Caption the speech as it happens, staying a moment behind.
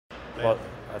Well,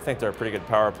 I think they're a pretty good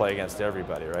power play against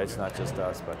everybody, right? It's not just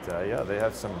us, but yeah, they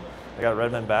have some. They got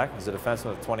Redmond back. He's a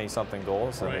defenseman with 20-something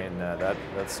goals. I mean,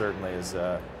 that certainly is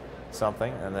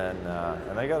something. And then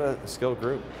and they got a skilled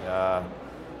group.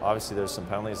 Obviously, there's some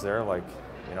penalties there. Like,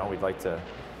 you know, we'd like to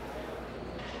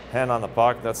hand on the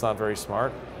puck. That's not very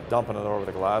smart. Dumping it over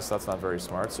the glass. That's not very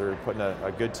smart. So you're putting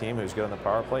a good team who's good on the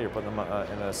power play. You're putting them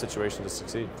in a situation to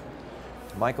succeed.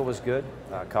 Michael was good.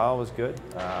 Kyle was good.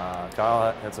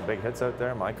 Kyle had some big hits out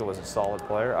there. Michael was a solid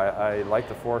player. I liked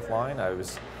the fourth line. I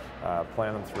was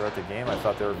playing them throughout the game. I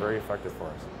thought they were very effective for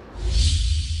us.